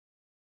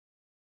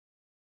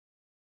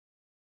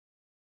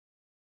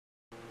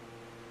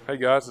Hey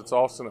guys, it's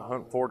Austin at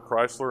Hunt Ford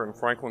Chrysler in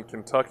Franklin,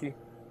 Kentucky.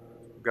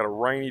 We've got a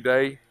rainy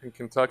day in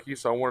Kentucky,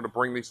 so I wanted to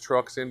bring these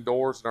trucks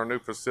indoors in our new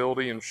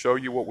facility and show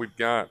you what we've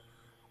got.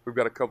 We've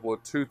got a couple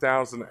of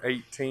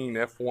 2018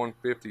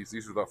 F-150s.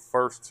 These are the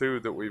first two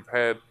that we've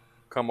had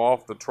come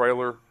off the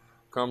trailer,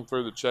 come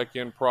through the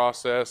check-in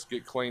process,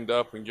 get cleaned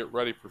up, and get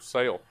ready for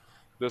sale.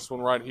 This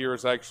one right here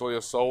is actually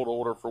a sold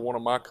order for one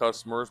of my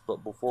customers,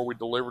 but before we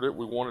delivered it,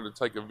 we wanted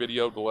to take a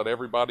video to let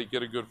everybody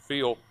get a good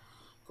feel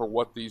for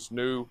what these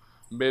new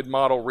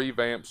mid-model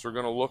revamps are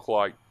going to look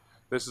like.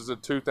 This is a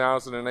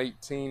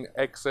 2018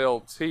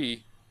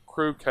 XLT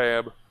crew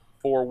cab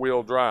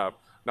four-wheel drive.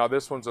 Now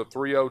this one's a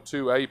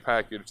 302A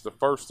package. The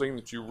first thing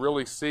that you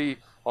really see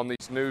on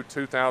these new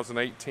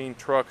 2018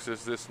 trucks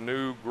is this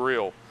new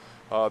grille.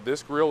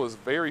 This grille is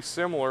very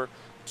similar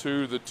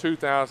to the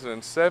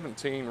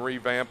 2017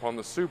 revamp on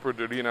the Super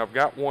Duty, and I've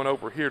got one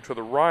over here to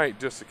the right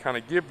just to kind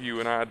of give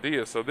you an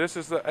idea. So this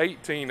is the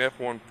 18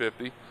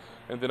 F-150,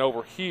 and then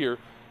over here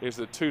is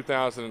the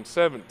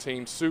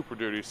 2017 Super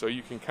Duty, so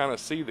you can kind of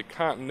see the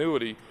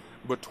continuity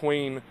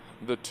between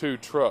the two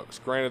trucks.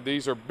 Granted,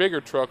 these are bigger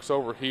trucks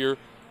over here,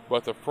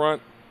 but the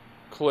front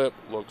clip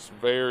looks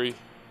very,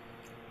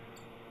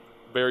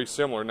 very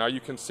similar. Now you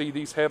can see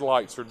these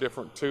headlights are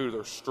different too.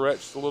 They're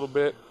stretched a little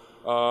bit.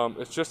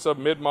 It's just a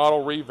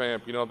mid-model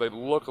revamp. You know, they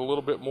look a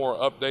little bit more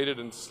updated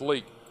and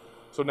sleek.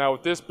 So now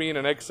with this being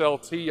an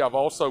XLT, I've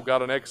also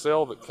got an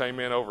XL that came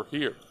in over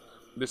here.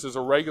 This is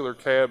a regular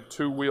cab,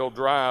 two-wheel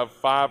drive,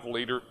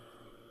 5-liter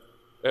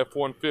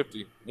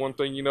F-150. One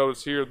thing you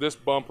notice here, this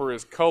bumper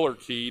is color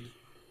keyed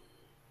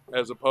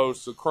as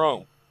opposed to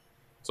chrome.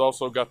 It's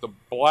also got the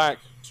black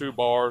 2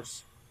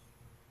 bars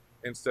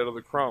instead of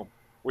the chrome.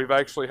 We've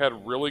actually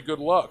had really good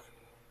luck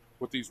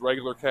with these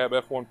regular cab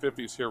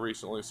F-150s here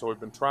recently, so we've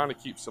been trying to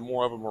keep some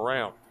more of them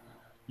around.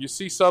 You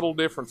see subtle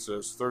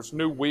differences. There's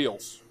new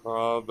wheels.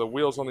 The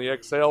wheels on the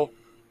XL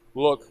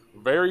look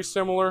very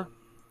similar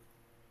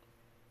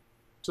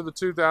to the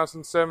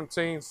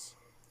 2017s,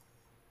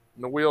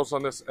 and the wheels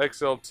on this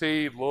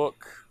XLT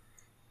look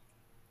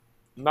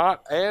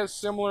not as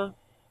similar.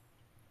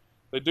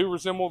 They do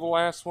resemble the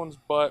last ones,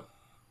 but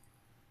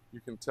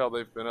you can tell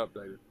they've been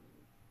updated.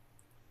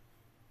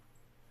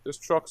 This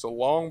truck's a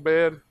long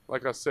bed,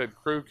 like I said,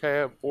 crew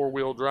cab,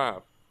 4-wheel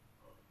drive.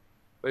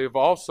 They've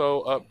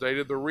also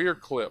updated the rear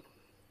clip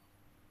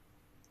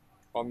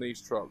on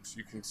these trucks.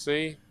 You can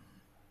see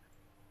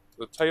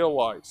the tail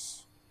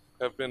lights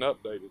have been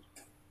updated.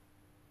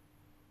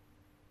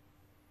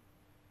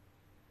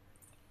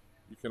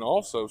 You can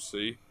also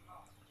see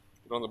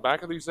that on the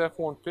back of these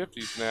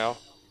F-150s now,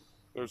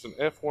 there's an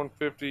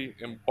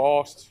F-150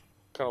 embossed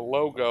kind of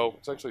logo.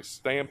 It's actually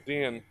stamped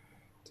in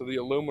to the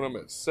aluminum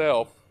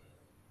itself.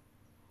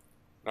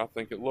 And I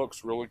think it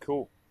looks really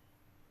cool.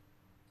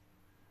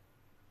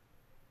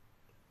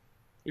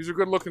 These are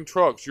good looking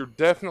trucks. You're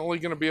definitely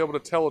going to be able to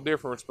tell a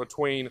difference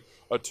between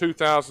a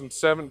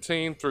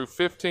 2017 through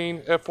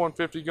 15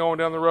 F-150 going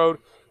down the road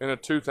and a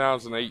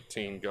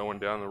 2018 going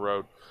down the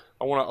road.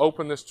 I want to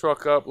open this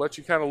truck up, let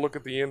you kind of look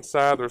at the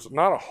inside. There's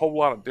not a whole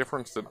lot of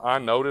difference that I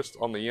noticed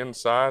on the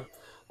inside.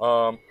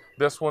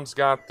 This one's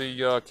got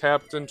the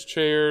captain's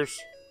chairs.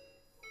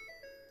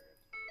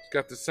 It's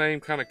got the same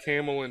kind of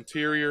camel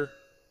interior.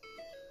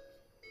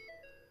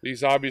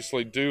 These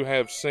obviously do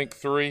have Sync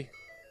 3.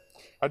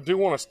 I do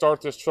want to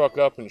start this truck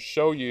up and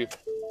show you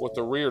what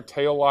the rear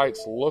tail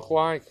lights look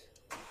like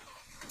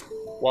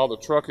while the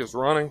truck is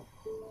running.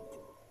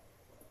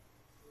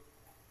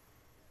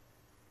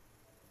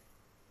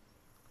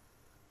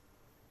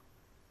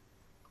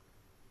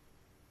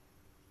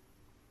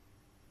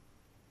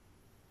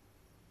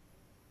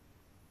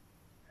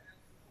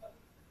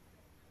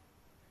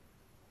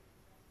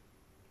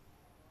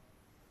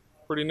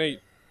 Pretty neat.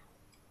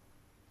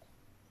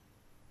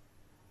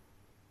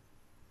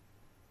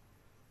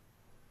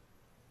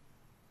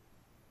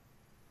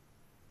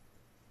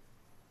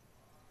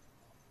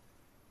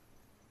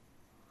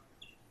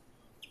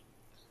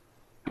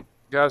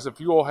 Guys, if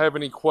you all have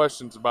any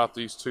questions about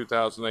these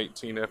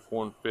 2018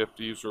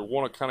 F-150s or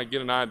want to kind of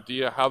get an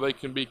idea how they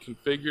can be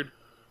configured,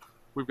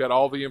 we've got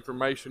all the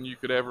information you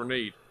could ever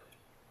need.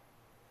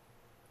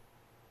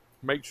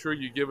 Make sure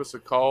you give us a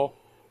call.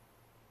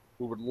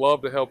 We would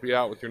love to help you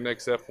out with your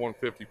next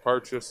F-150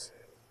 purchase.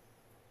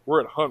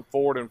 We're at Hunt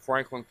Ford in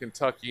Franklin,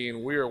 Kentucky,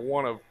 and we are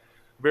one of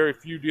very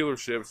few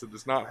dealerships that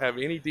does not have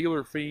any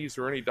dealer fees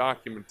or any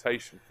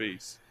documentation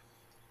fees.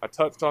 I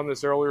touched on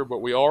this earlier, but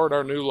we are at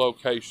our new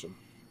location.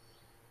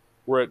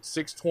 We're at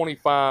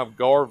 625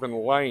 Garvin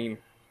Lane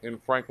in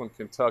Franklin,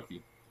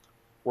 Kentucky.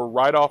 We're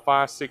right off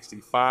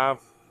I-65.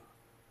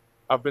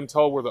 I've been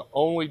told we're the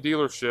only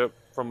dealership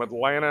from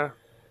Atlanta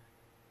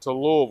to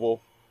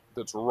Louisville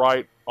that's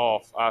right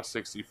off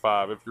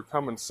I-65. If you're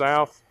coming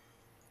south,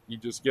 you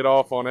just get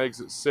off on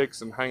exit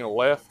 6 and hang a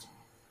left.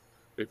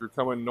 If you're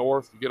coming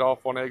north, you get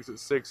off on exit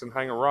 6 and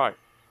hang a right.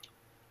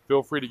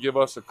 Feel free to give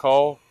us a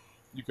call.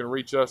 You can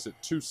reach us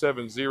at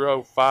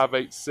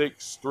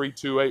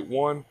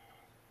 270-586-3281.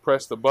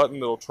 Press the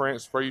button that will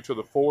transfer you to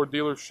the Ford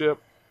dealership,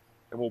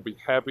 and we'll be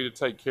happy to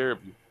take care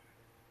of you.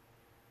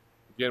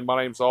 Again,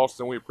 my name's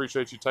Austin. We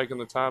appreciate you taking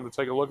the time to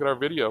take a look at our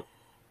video.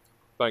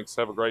 Thanks.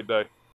 Have a great day.